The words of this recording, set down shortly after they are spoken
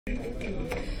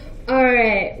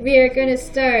Alright, we are going to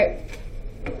start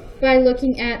by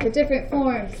looking at the different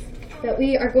forms that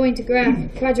we are going to graph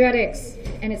quadratics,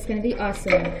 and it's going to be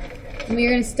awesome. And we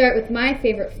are going to start with my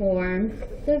favorite form,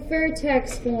 the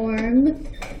vertex form.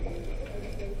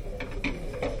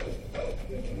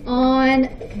 On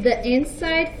the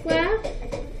inside flap,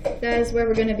 that is where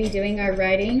we're going to be doing our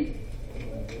writing.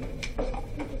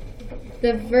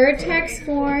 The vertex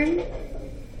form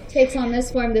takes on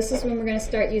this form. This is when we're going to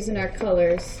start using our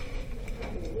colors.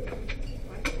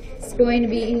 It's going to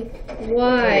be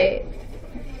y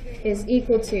is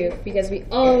equal to, because we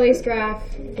always graph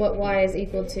what y is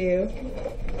equal to.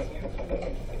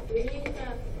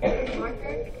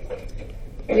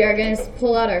 We are going to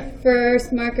pull out our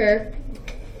first marker.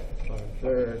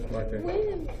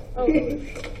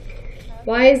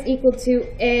 Y is equal to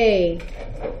a.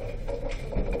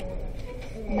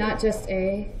 Not just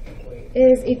a.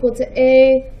 Is equal to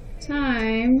a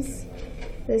times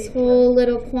this whole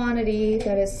little quantity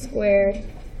that is squared.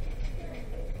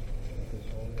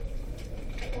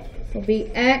 Will be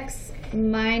x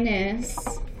minus,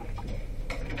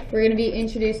 we're going to be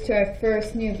introduced to our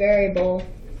first new variable.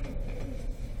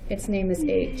 Its name is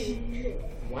h.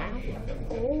 Wow.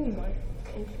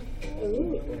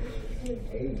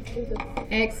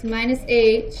 X minus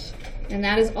h, and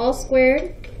that is all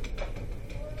squared,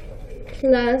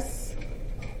 plus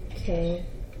k.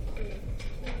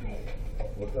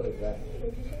 What color is that?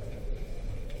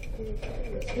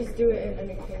 Just do it in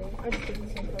any color. I just did the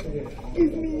same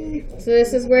color. So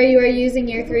this is where you are using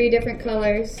your 3 different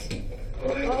colors.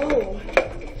 Oh,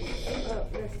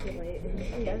 that's too late.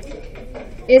 Yes.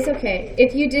 It's okay.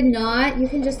 If you did not, you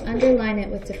can just underline it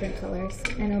with different colors,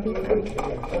 and it'll be fine.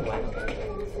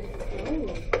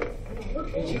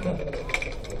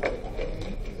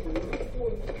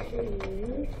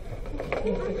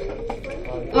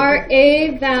 Our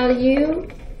a value,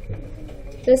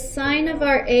 the sign of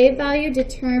our a value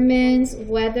determines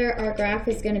whether our graph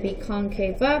is going to be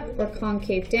concave up or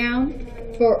concave down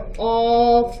for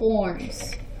all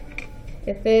forms.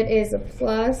 If it is a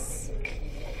plus,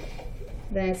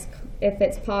 then if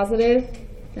it's positive,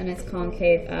 then it's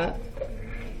concave up.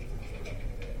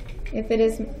 If it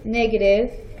is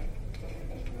negative,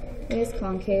 it is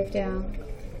concave down.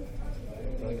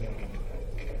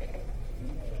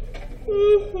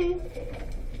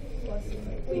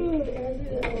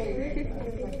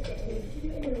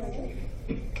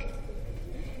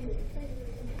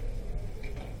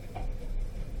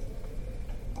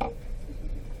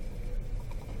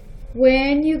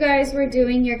 When you guys were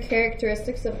doing your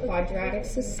characteristics of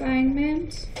quadratics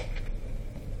assignment,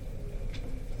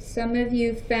 some of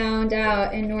you found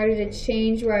out in order to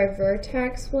change where our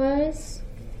vertex was,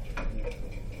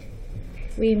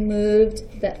 we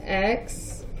moved the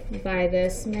x by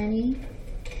this many,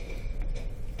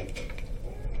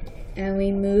 and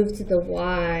we moved the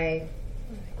y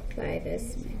by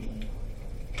this many.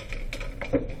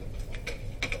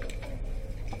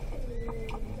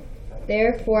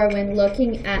 Therefore, when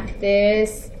looking at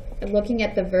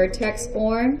the vertex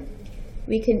form,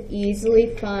 we can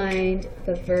easily find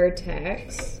the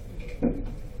vertex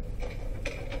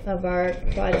of our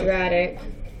quadratic,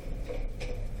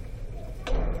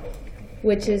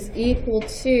 which is equal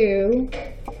to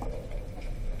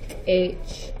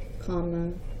h,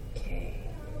 comma, k.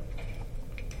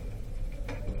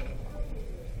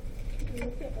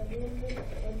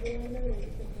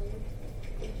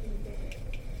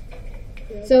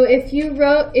 So if you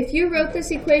wrote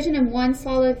this equation in one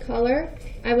solid color,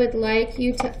 I would like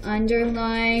you to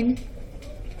underline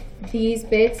these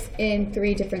bits in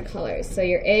 3 different colors. So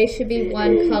your A should be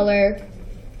one color,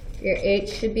 your H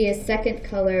should be a second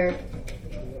color,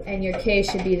 and your K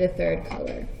should be the third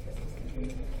color.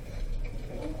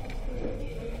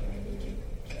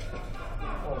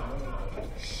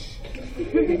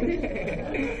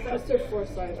 That's their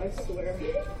foresight, I swear.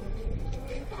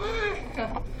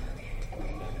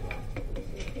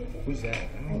 Who's that? I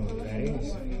don't know who that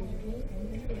is.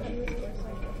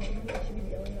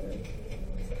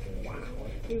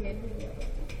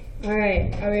 All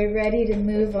right, are we ready to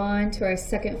move on to our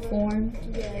second form?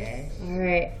 Yes. All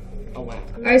right. Oh, wow.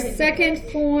 Our second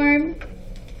form,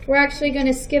 we're actually going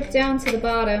to skip down to the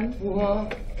bottom Whoa.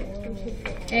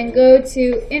 and go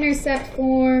to intercept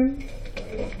form,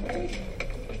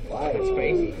 Wow, that's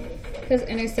crazy. because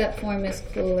intercept form is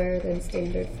cooler than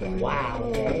standard form.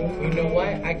 Wow. You know what?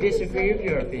 I disagree with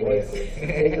your opinion.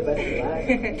 Save the best for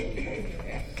last.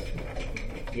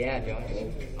 Yeah, Josh.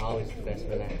 Always the best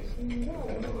for last.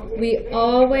 We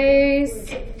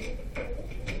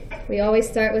always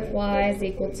start with y is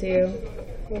equal to.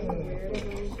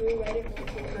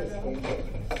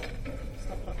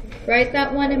 Write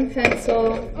that one in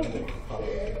pencil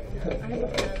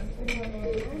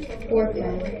or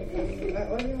pen.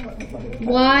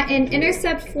 Y in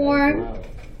intercept form,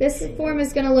 this form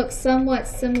is going to look somewhat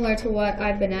similar to what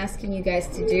I've been asking you guys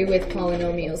to do with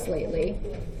polynomials lately.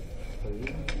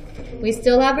 We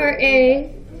still have our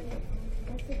A,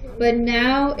 but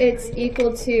now it's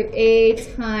equal to A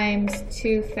times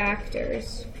 2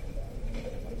 factors.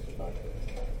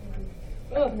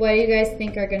 What do you guys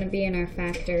think are going to be in our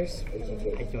factors?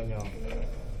 I don't know.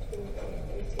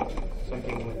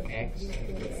 Something with X.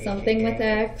 Something with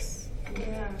X.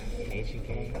 H and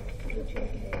K.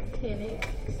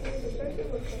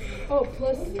 Oh,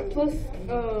 plus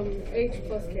H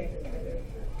plus K.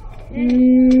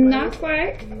 Not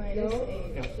quite. Minus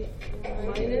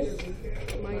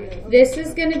This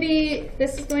is going to be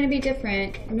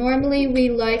different. Normally we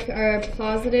like our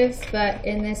positives, but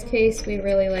in this case we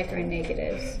really like our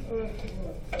negatives.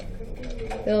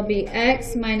 There'll be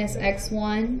X minus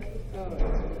X1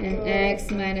 and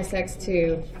X minus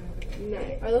X2.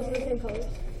 Are those the same colors?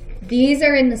 These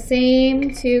are in the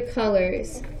same 2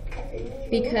 colors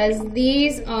because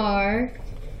these are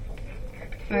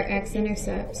our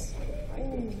x-intercepts.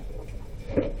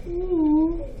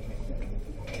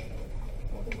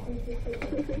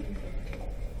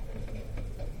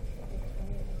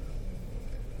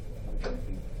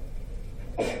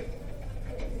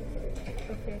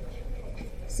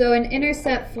 So in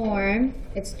intercept form,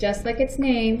 it's just like its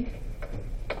name.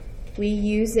 We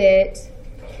use it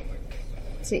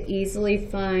to easily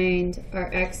find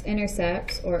our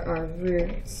x-intercepts or our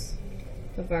roots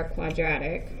of our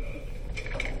quadratic,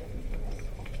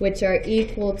 which are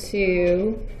equal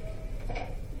to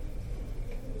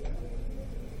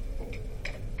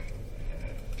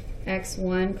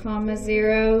x1 comma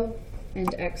 0 and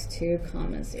x2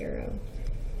 comma 0.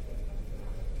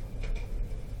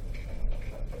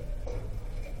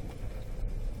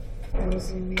 I will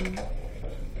zoom in.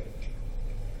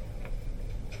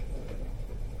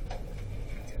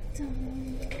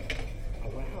 Oh,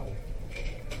 wow.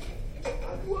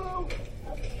 Whoa!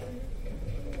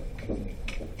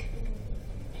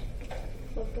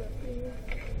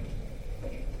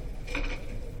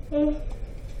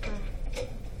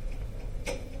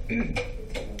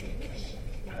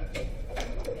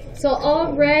 So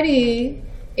already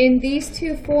in these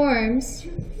 2 forms,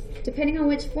 depending on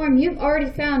which form, you've already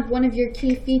found one of your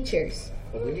key features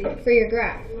for your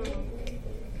graph.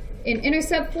 In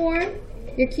intercept form,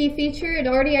 your key feature, it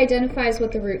already identifies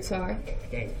what the roots are.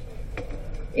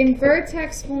 In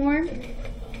vertex form,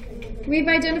 we've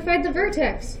identified the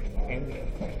vertex.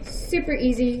 Super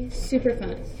easy, super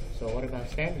fun. So what about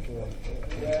standard form?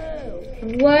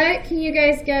 What can you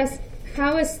guys guess?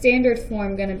 How is standard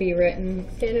form going to be written?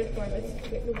 Standard form is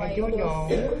I don't know.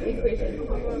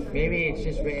 equation. Maybe it's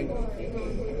just written.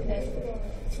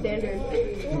 Standard.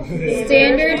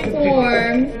 Standard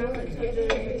form.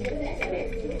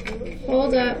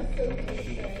 Hold up.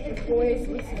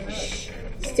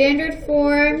 Standard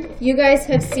form. You guys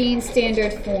have seen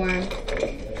standard form.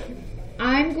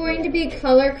 I'm going to be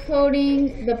color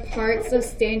coding the parts of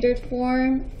standard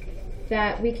form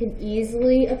that we can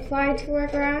easily apply to our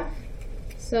graph.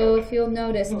 So if you'll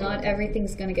notice, not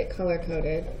everything's going to get color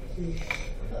coded.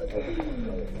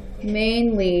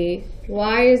 Mainly,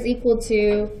 y is equal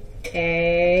to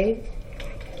a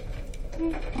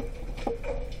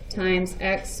times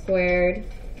x squared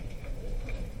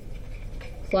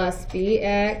plus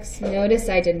bx. Notice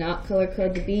I did not color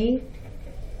code the b.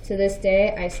 To this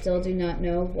day, I still do not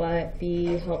know what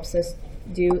b helps us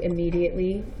do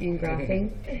immediately in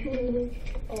graphing.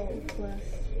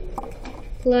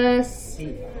 Plus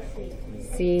C.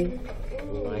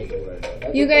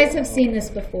 You guys have seen this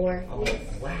before.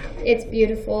 It's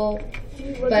beautiful,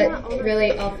 but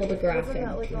really awful to graph in.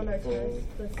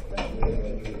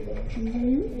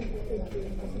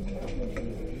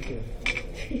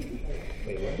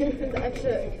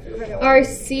 Our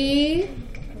C,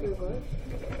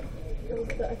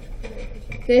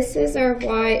 this is our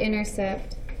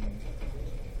y-intercept.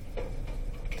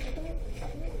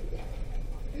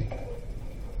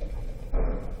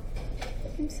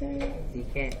 I'm sorry. You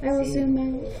can't I will see. zoom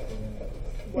out.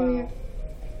 There we are.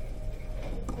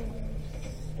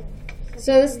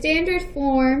 So the standard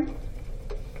form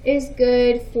is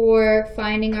good for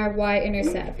finding our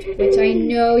y-intercept, which I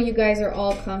know you guys are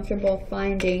all comfortable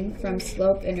finding from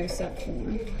slope-intercept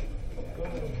form.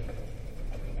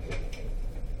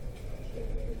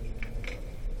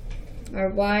 Our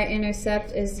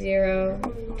y-intercept is 0,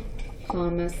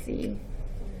 comma C.